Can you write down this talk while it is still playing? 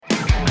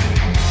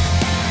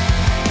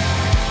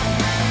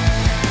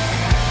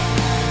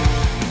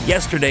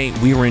Yesterday,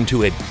 we were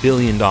into a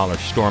billion-dollar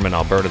storm in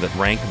Alberta that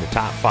ranked in the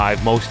top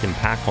 5 most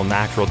impactful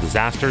natural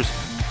disasters.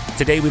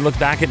 Today, we look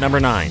back at number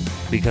 9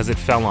 because it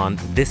fell on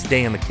this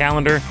day in the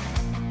calendar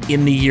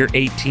in the year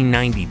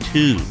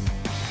 1892.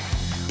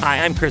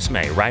 Hi, I'm Chris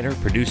May, writer,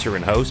 producer,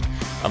 and host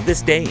of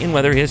This Day in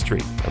Weather History,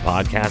 a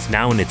podcast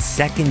now in its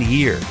 2nd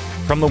year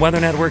from the Weather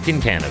Network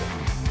in Canada.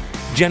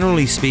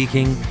 Generally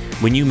speaking,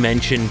 when you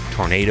mention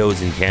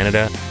tornadoes in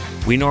Canada,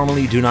 we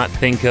normally do not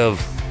think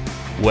of,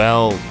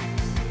 well,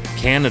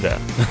 Canada.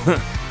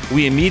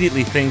 We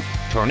immediately think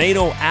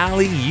Tornado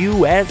Alley,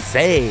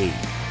 USA.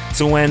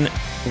 So when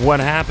what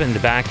happened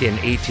back in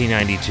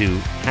 1892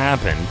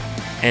 happened,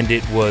 and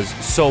it was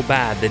so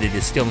bad that it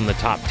is still in the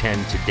top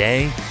 10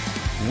 today,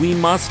 we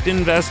must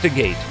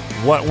investigate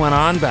what went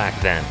on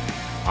back then,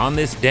 on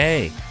this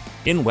day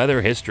in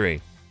weather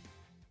history.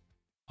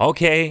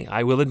 Okay,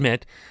 I will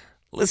admit,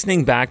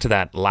 listening back to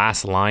that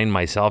last line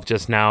myself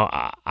just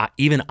now,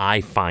 even I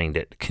find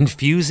it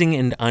confusing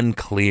and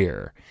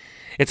unclear.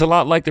 It's a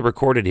lot like the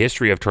recorded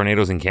history of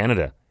tornadoes in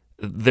Canada.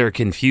 They're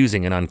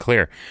confusing and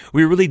unclear.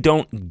 We really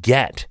don't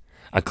get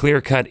a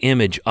clear-cut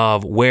image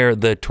of where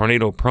the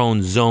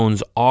tornado-prone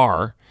zones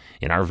are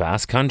in our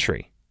vast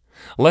country.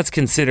 Let's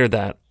consider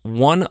that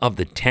one of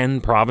the 10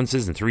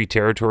 provinces and 3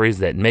 territories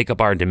that make up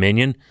our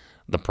dominion,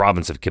 the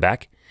province of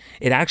Quebec,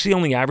 it actually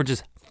only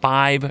averages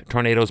 5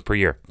 tornadoes per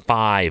year.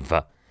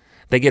 5.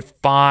 They get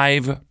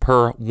 5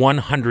 per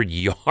 100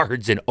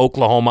 yards in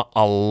Oklahoma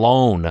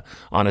alone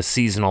on a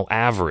seasonal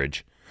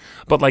average.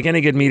 But like any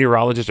good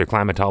meteorologist or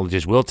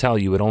climatologist will tell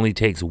you, it only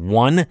takes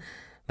one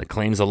that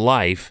claims a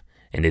life,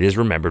 and it is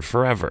remembered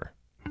forever.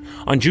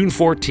 On June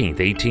 14th,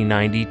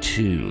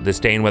 1892, this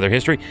day in weather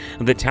history,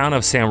 the town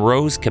of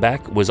Saint-Rose,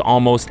 Quebec, was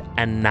almost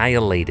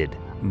annihilated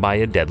by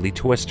a deadly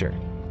twister.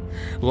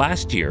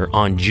 Last year,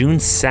 on June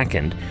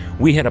 2nd,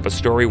 we had up a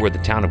story where the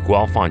town of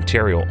Guelph,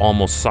 Ontario,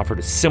 almost suffered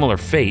a similar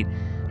fate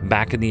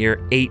back in the year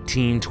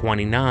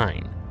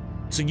 1829.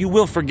 So you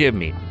will forgive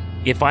me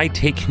if I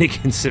take into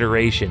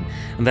consideration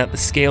that the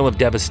scale of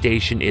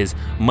devastation is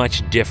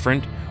much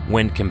different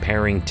when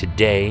comparing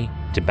today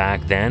to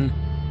back then.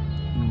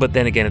 But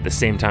then again, at the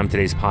same time,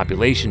 today's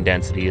population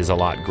density is a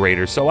lot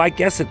greater, so I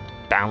guess it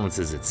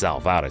balances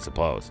itself out, I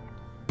suppose.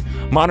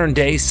 Modern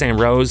day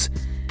Saint-Rose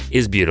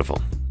is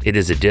beautiful. It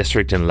is a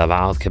district in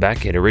Laval,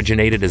 Quebec. It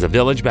originated as a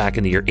village back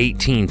in the year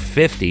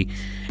 1850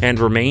 and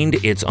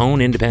remained its own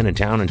independent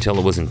town until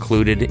it was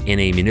included in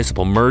a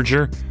municipal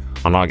merger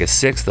on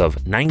August 6th of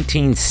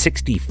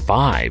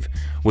 1965,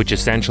 which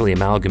essentially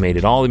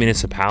amalgamated all the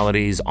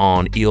municipalities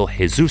on Ile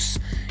Jesus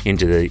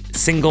into the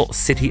single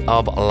city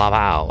of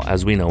Laval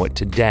as we know it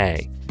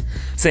today.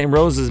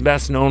 Saint-Rose is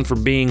best known for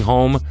being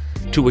home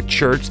to a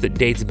church that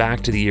dates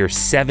back to the year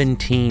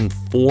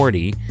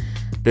 1740.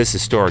 This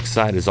historic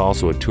site is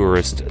also a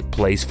tourist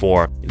place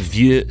for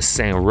Vieux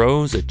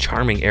Saint-Rose, a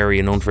charming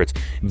area known for its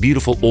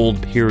beautiful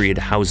old period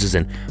houses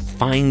and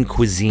fine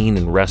cuisine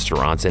and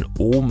restaurants. And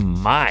oh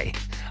my,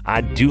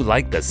 I do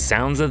like the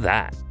sounds of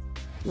that.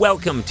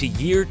 Welcome to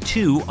year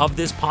 2 of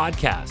this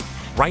podcast.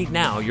 Right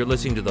now, you're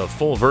listening to the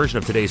full version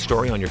of today's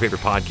story on your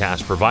favorite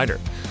podcast provider.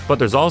 But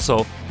there's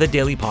also the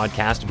daily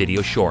podcast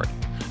video short.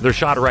 They're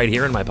shot right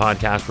here in my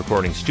podcast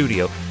recording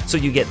studio, so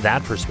you get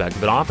that perspective.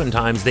 But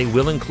oftentimes, they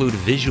will include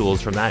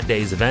visuals from that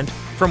day's event,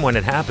 from when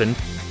it happened,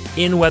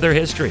 in weather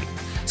history.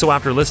 So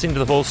after listening to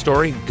the full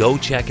story, go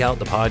check out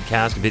the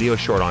podcast video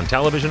short on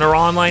television or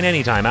online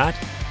anytime at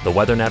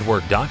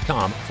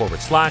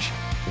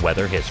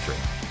theweathernetwork.com/weather history.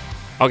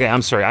 Okay,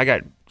 I'm sorry. I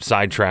got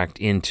sidetracked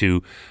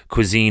into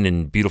cuisine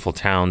and beautiful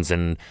towns,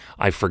 and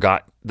I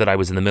forgot that I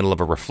was in the middle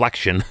of a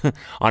reflection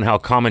on how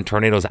common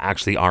tornadoes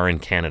actually are in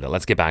Canada.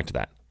 Let's get back to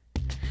that.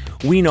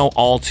 We know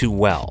all too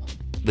well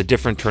the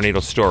different tornado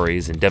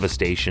stories and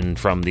devastation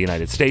from the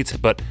United States,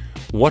 but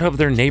what of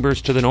their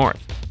neighbors to the north?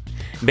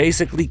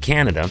 Basically,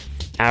 Canada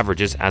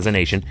averages, as a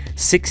nation,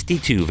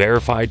 62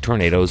 verified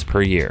tornadoes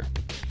per year.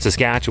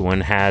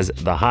 Saskatchewan has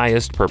the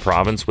highest per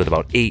province with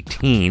about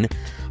 18,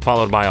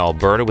 followed by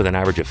Alberta with an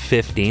average of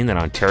 15, then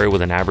Ontario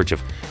with an average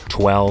of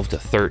 12 to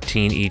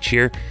 13 each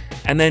year.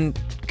 And then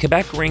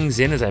Quebec rings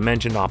in, as I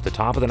mentioned off the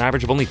top, with an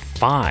average of only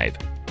 5.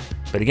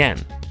 But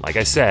again, like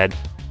I said,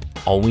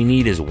 all we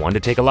need is one to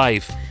take a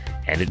life,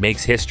 and it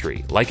makes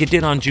history, like it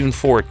did on June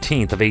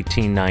 14th of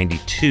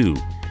 1892.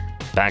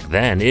 Back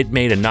then, it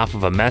made enough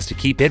of a mess to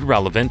keep it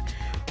relevant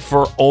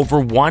for over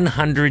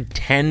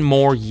 110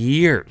 more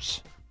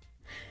years.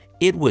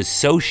 It was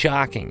so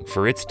shocking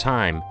for its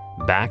time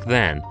back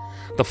then.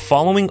 The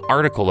following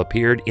article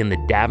appeared in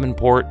the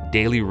Davenport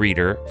Daily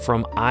Reader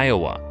from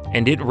Iowa,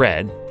 and it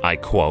read, I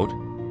quote,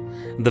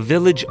 "The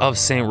village of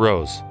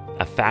Saint-Rose,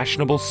 a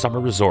fashionable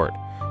summer resort,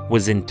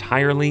 was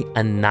entirely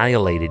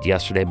annihilated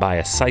yesterday by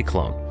a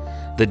cyclone,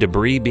 the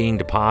debris being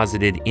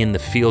deposited in the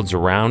fields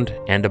around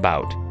and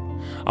about.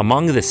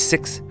 Among the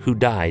 6 who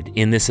died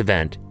in this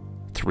event,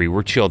 3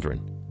 were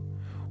children.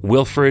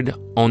 Wilfred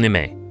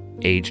Onime,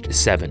 aged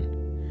 7,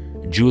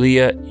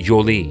 Julia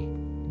Jolie,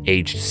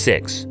 aged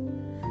 6,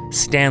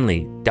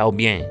 Stanley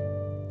Dalbien,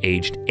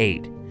 aged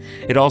 8,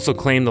 It also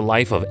claimed the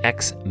life of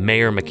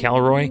ex-Mayor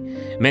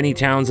McElroy. Many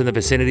towns in the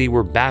vicinity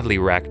were badly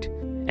wrecked,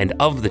 and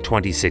of the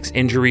 26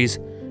 injuries,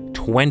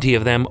 20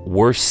 of them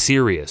were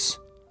serious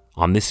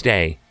on this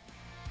day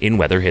in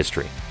weather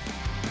history.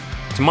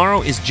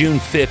 Tomorrow is June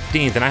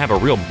 15th, and I have a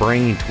real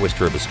brain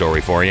twister of a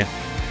story for you.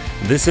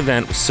 This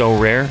event was so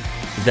rare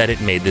that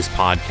it made this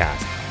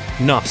podcast.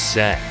 Enough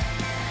said.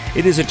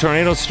 It is a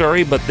tornado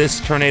story, but this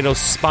tornado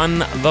spun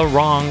the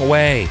wrong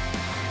way.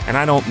 And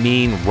I don't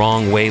mean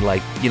wrong way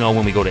like,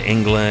 when we go to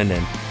England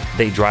and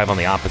they drive on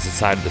the opposite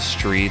side of the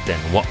street than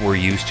what we're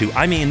used to.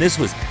 I mean, this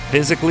was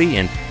physically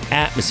and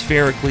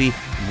atmospherically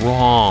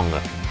wrong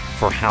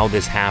for how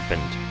this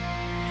happened.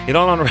 It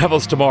all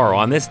unravels tomorrow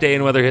on This Day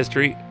in Weather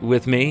History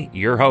with me,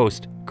 your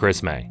host,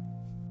 Chris May.